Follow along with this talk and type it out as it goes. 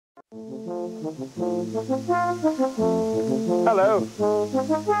Hello.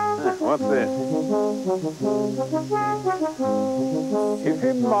 What's this? If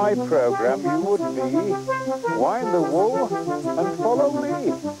in my program you would be, wind the wool and follow me.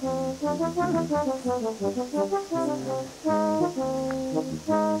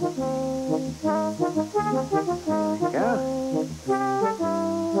 Yeah.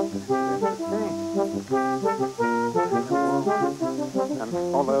 And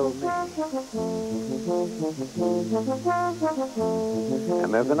follow me. And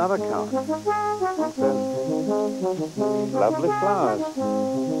there's another card. It says, lovely flowers.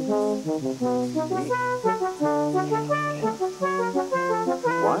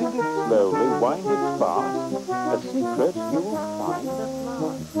 Wind it slowly, wind it fast. A secret you will find at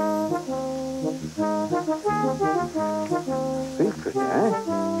last. Secret, eh?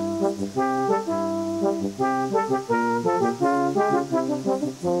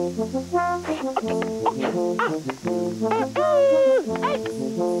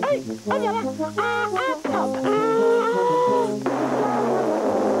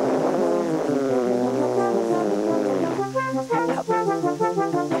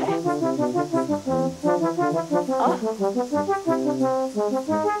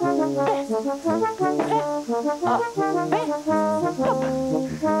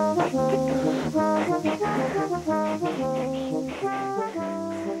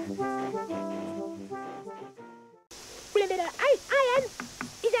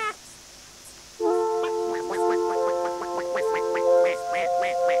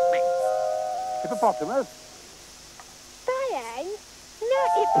 Hippopotamus? Brian, not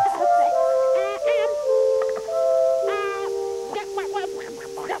hippopotamus.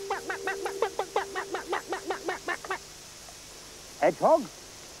 Hedgehog?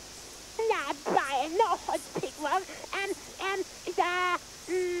 No, Brian, not a big one. It's a...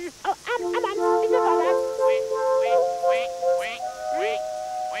 it's a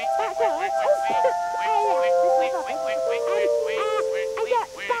brother. That's all right.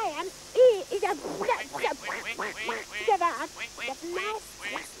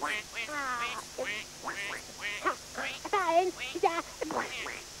 Brian, he is a... Brian is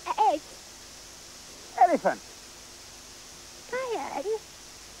a... egg. Elephant? Brian,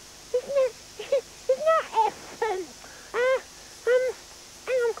 it's not elephant.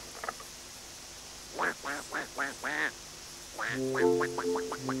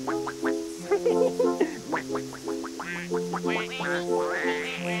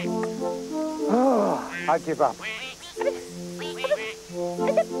 Oh, I give up.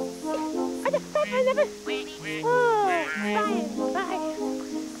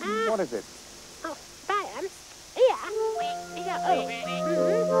 What is it? Oh, Brian, here is a O.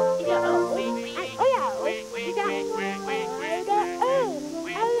 Is a O.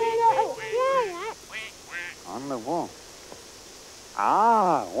 On the wall.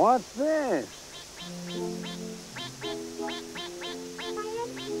 Ah, what's this?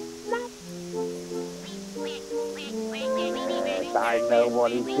 I know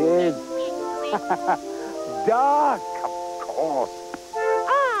what it is. Duck, of course.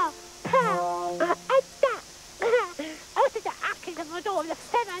 Oh, a duck. Also the actors of all the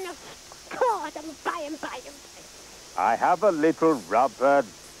seven of God and Brian. I have a little rubber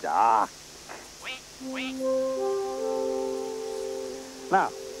duck. Now,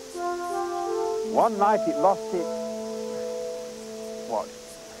 one night it lost it. What?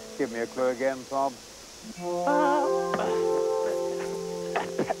 Give me a clue again, Bob.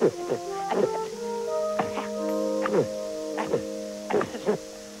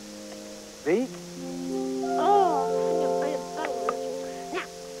 Beak? Oh, now,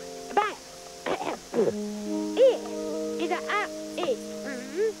 Brian. Here is a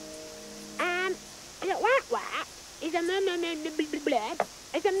is a whack. Is a blab.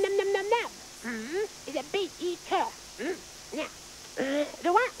 Is a num. Is a big eater. Now,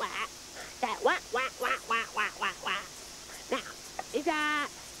 the whack. That whack. Now, is a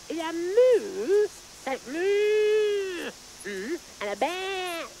moo. That moo. And a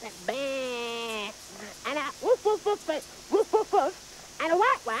bear. That bear. And a woof. And a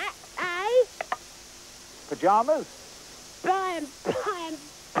whack. Pajamas? Brian.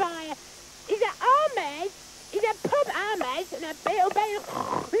 Is a Ahmed. Is a pub Ahmed and a bill.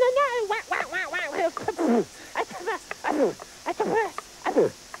 No, whack.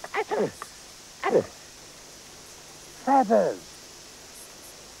 Feathers.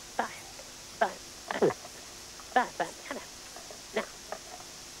 Brian, come on. Now,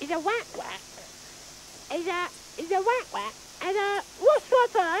 is a whack. Is a whack. And a woof.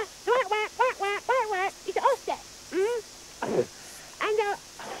 Whack. Is a offset. And a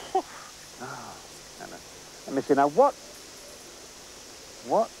Let me see now, what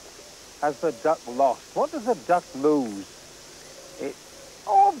has the duck lost? What does the duck lose?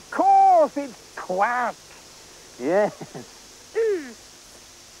 Oh, of course, it's quack. Yes.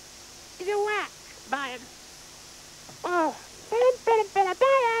 It's a whack, Brian. Oh, Brian.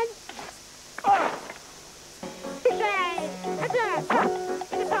 Oh.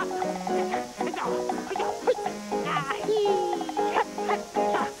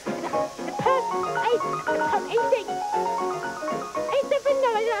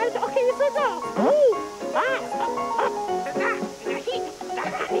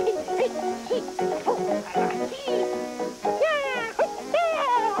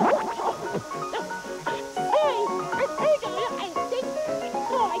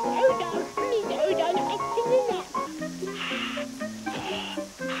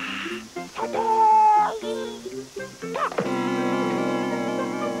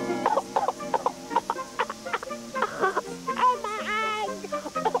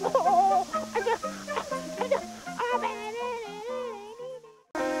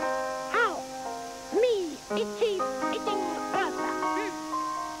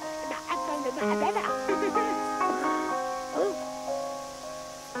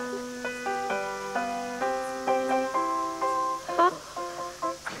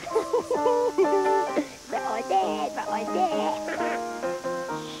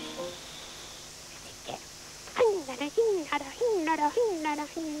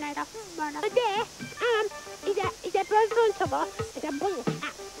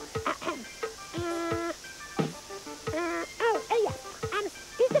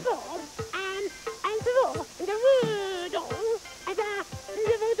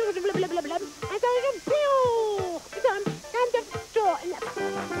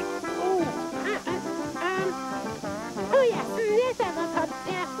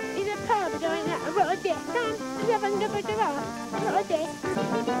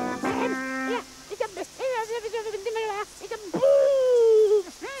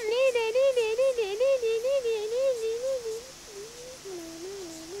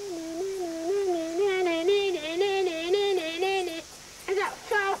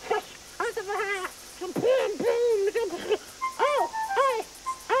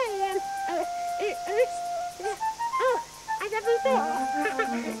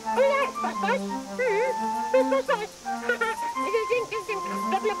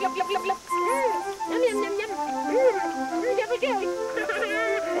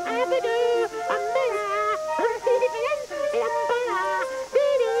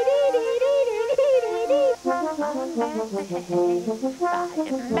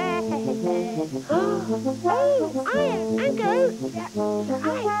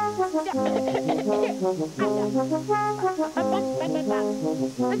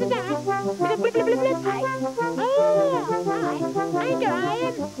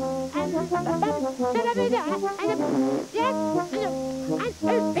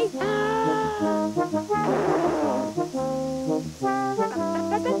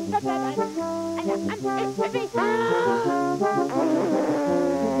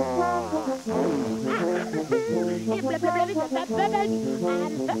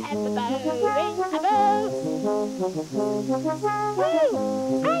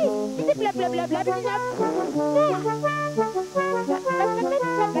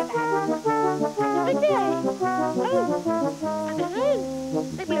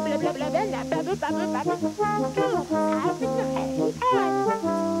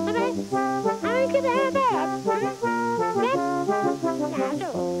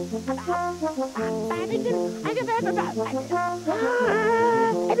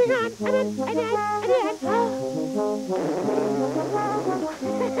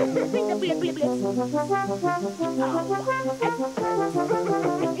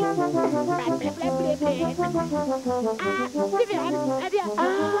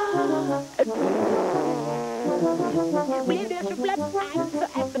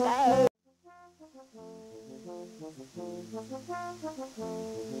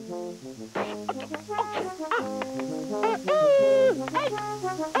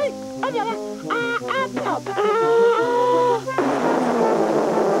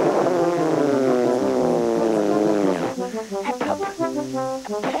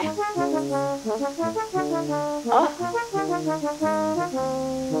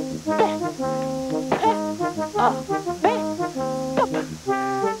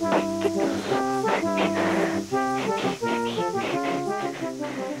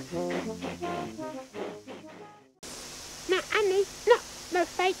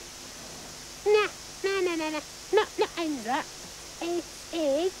 It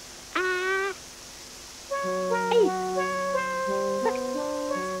is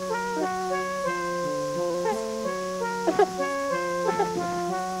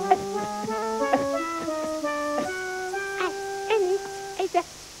is a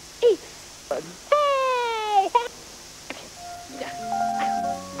E. Hey!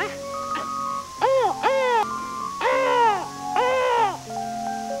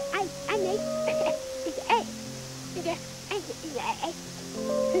 I need is A. Is a A.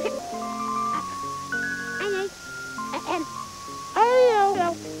 I need M. Oh,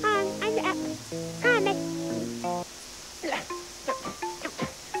 and up. Honey.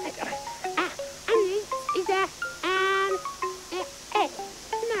 Is a A.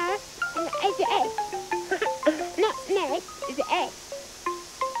 No, is a A. Not next, is a A.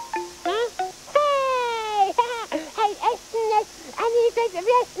 Huh? Hey! Hey, Esnes! I need to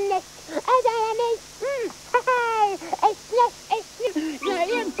be Esnes! I need. Hey! Esnes! No,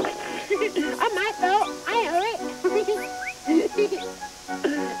 I might though. I know it. I need a bit.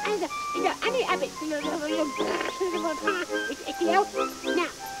 It's icky out. Now,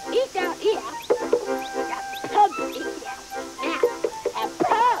 eat out here. Pub is out. Now, a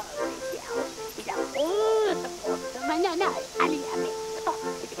pub is out. It's a all support. No, I need a bit.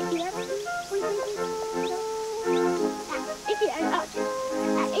 It's icky out. Now, icky out.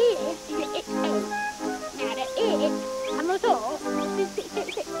 Now, here is the X A. Now, the A, I'm also.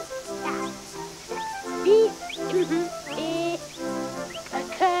 Now, B, A,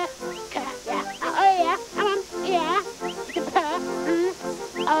 K, yeah. Oh, yeah. Come on. Yeah. It's a purr.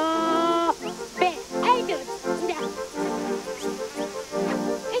 B. I do. Yeah.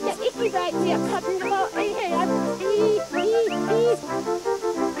 It's an icky right here. Cotton ball right here.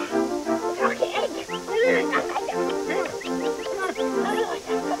 Okay, egg. It's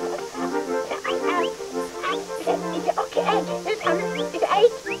an okay egg. It's an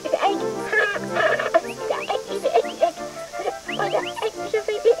egg. It's an egg. It's an egg.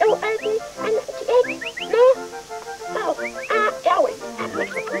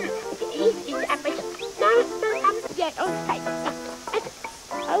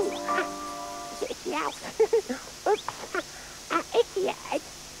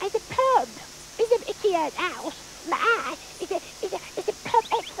 It's a pub. It's an icky house. But it's a pub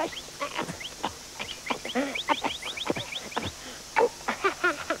exercise.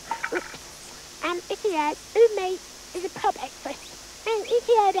 Icky mate is a pub exercise. And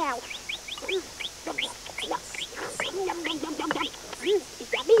icky house.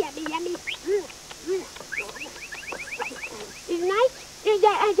 It's yummy. It's nice.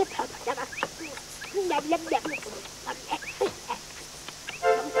 It's a pub. Yummy.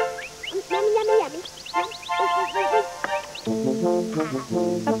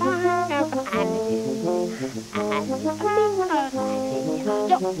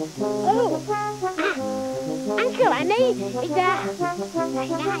 Uncle Annie is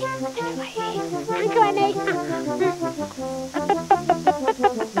Uncle Annie.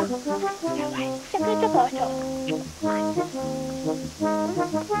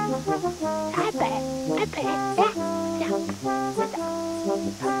 I bet.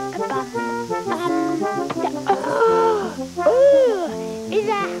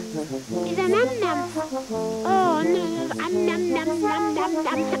 Is a num. Oh no, I'm num.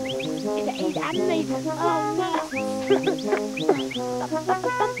 Is a amazing. Oh no.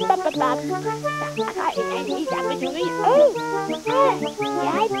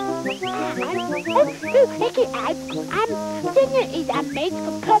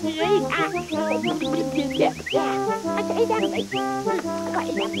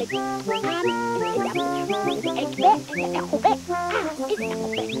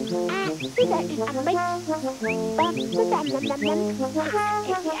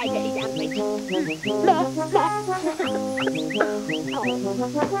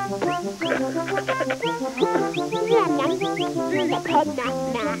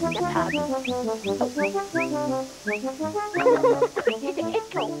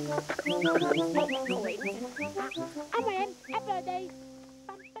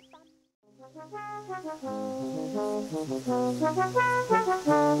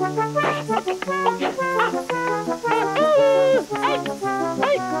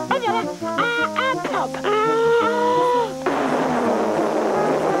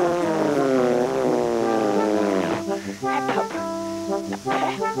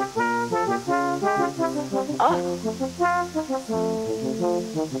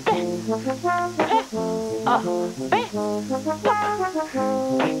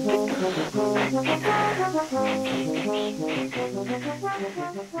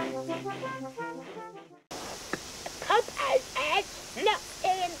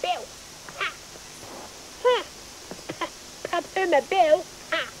 Bill.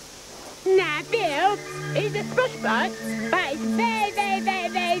 Now, Bill is a frostbite, but it's very.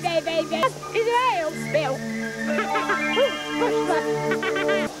 It's a ale, Bill. Frostbite.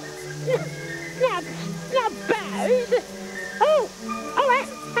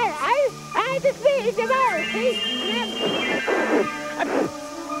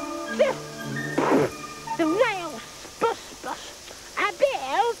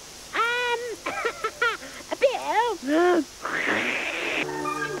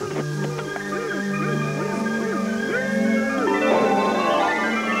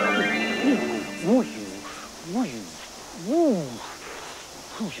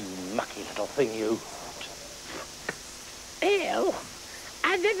 You mucky little thing, you. Ew.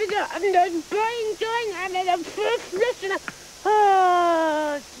 I've done brain joint and then a first listener.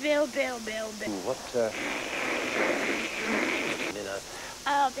 Oh, Bill. What, you know.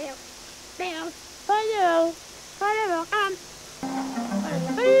 Oh, Bill. Hello. Come.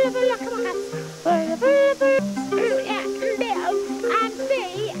 Yeah, Bill.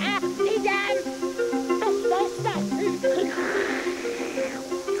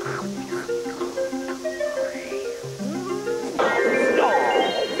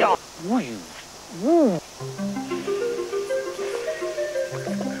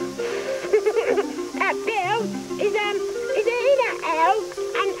 See, Bill is in an L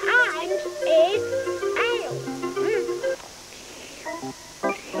and I'm is ale.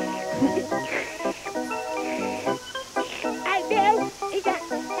 And Bill is a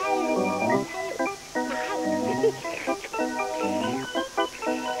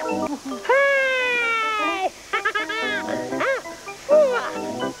Hi!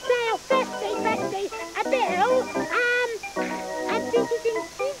 Snail festy. A Bill, I'm thinking.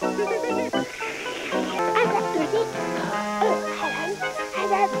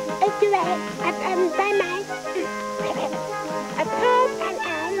 A duet, by mine. A pub and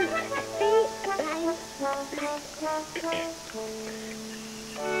a sea, blind.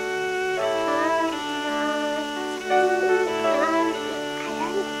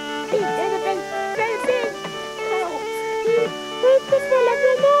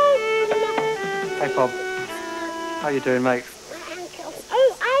 Hey Bob, how you doing, mate?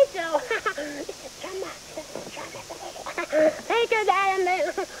 Oh, I do. It's a drummer. Hey, good day, I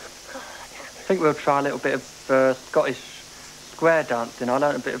think we'll try a little bit of Scottish square dancing. I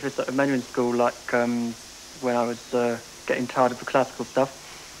learned a bit of this at a menu in school, like when I was getting tired of the classical stuff.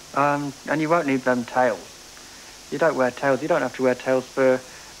 And you won't need them tails. You don't wear tails. You don't have to wear tails for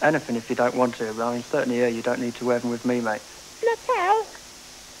anything if you don't want to. But I mean, certainly here you don't need to wear them with me, mate. No tail?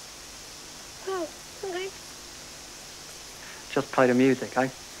 Oh, okay. Just play the music, eh?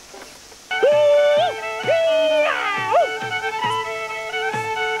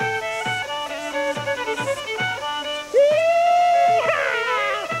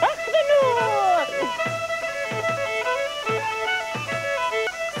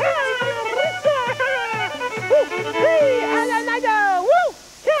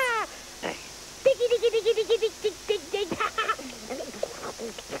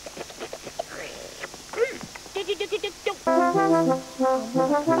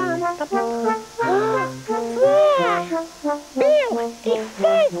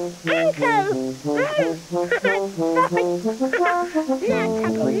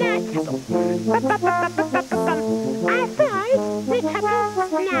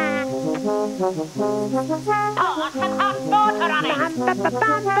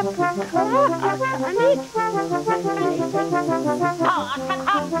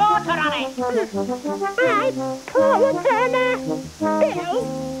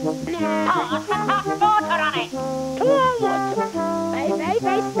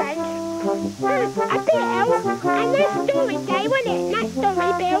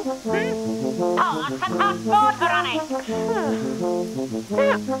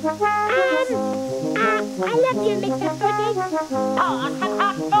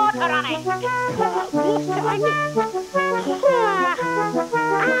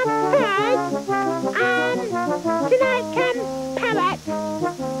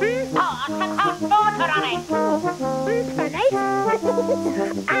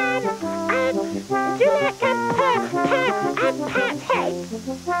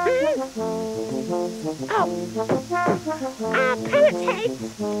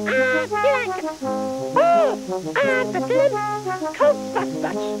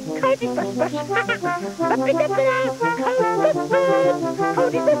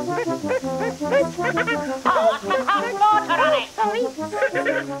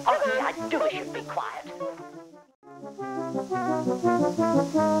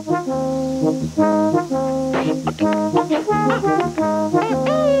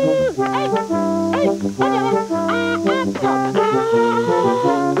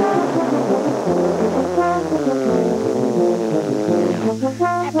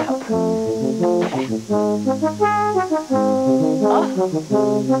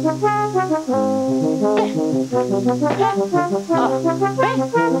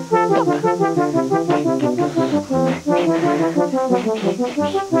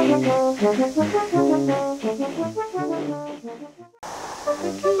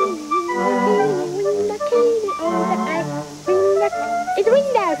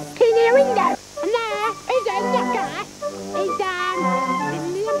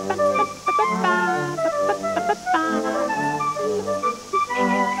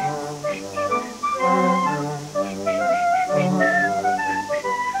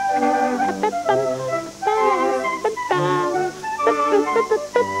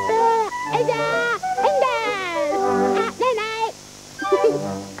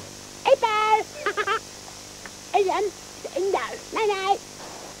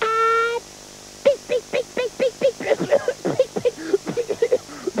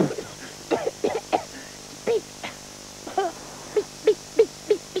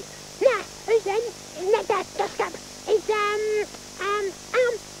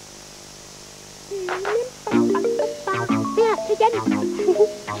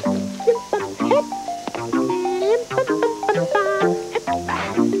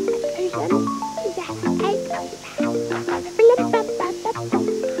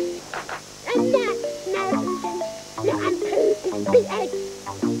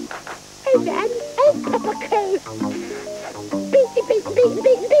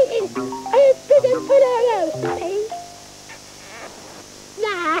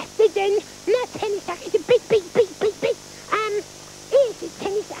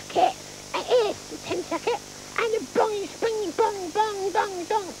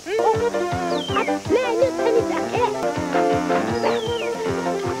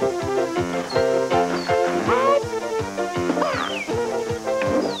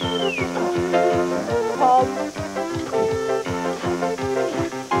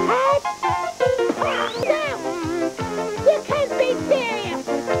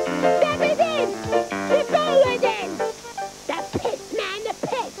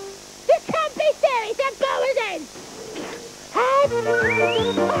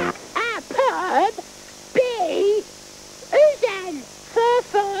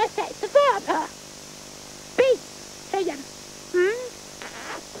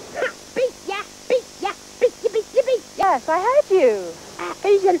 Yes, I heard you.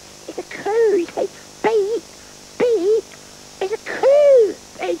 It's a clue. B is a clue.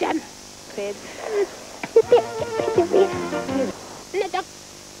 Fid. No dog.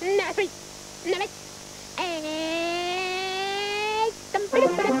 No free. No it.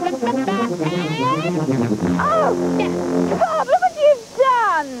 Oh, Yeah. Bob, look what you've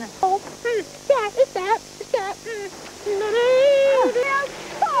done. Oh, yeah, it's that. It's that.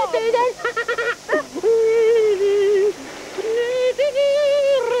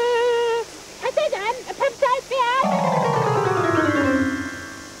 A peptide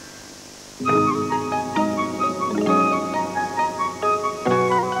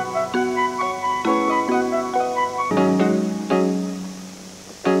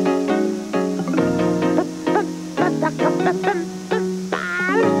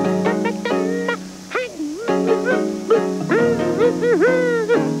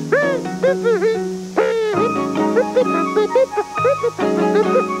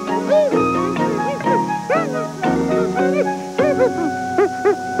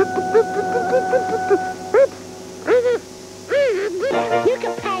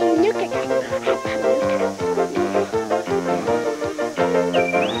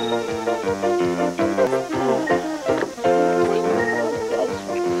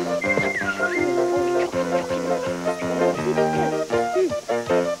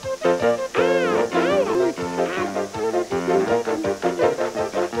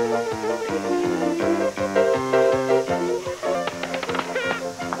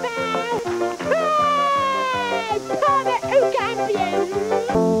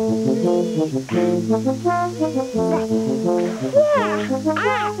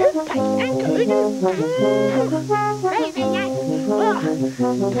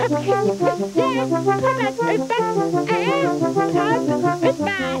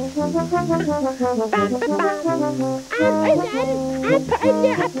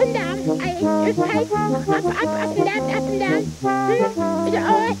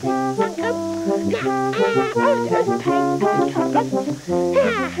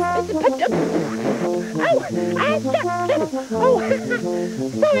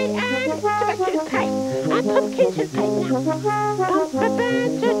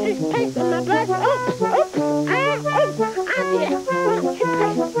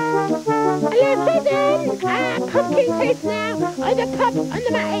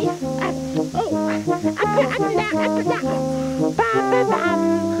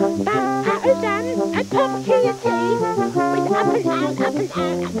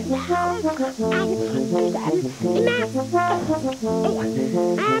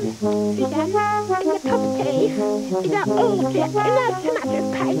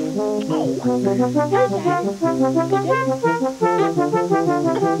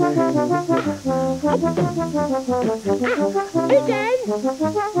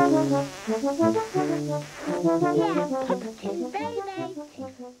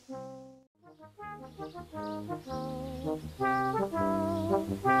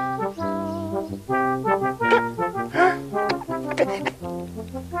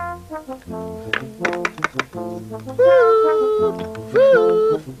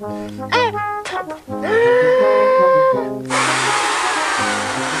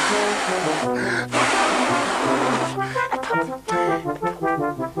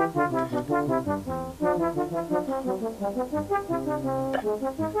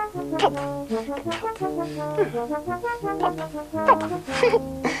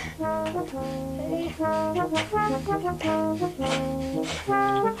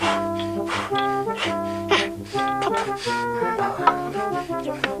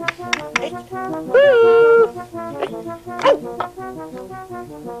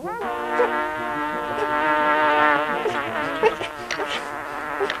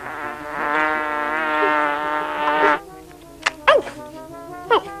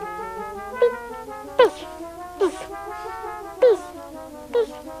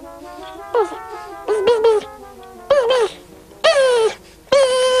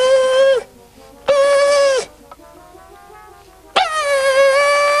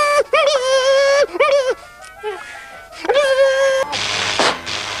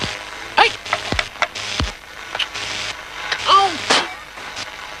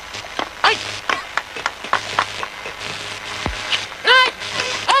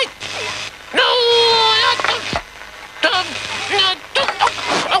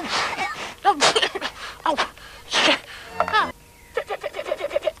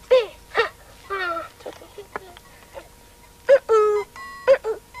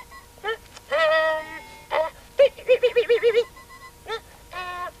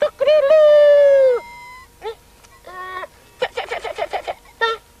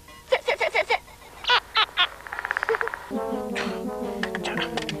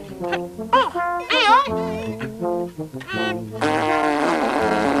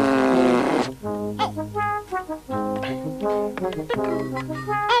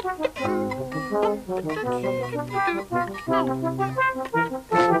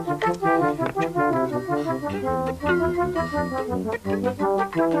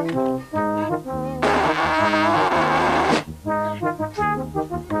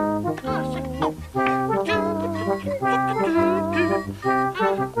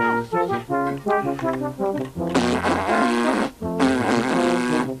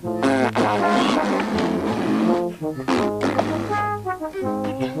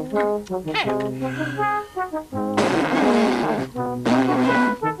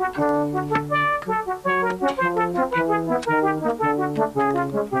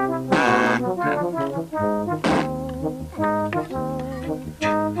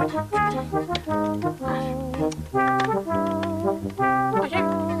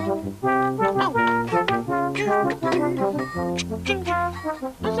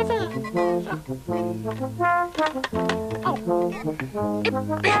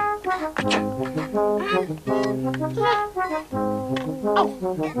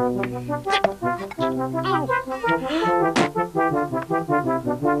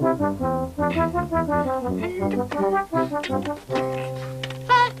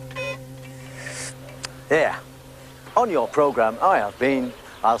There. On your programme, I have been.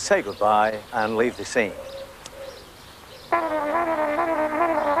 I'll say goodbye and leave the scene.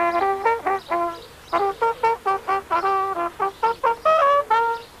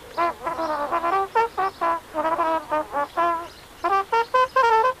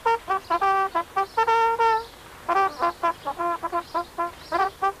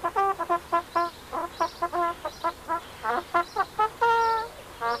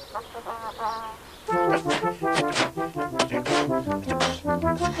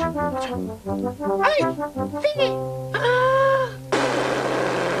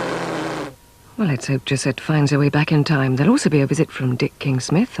 Well, let's hope Gisette finds her way back in time. There'll also be a visit from Dick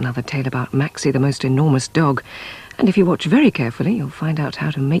King-Smith, another tale about Maxie, the most enormous dog. And if you watch very carefully, you'll find out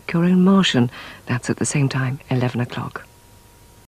how to make your own Martian. That's at the same time, 11 o'clock.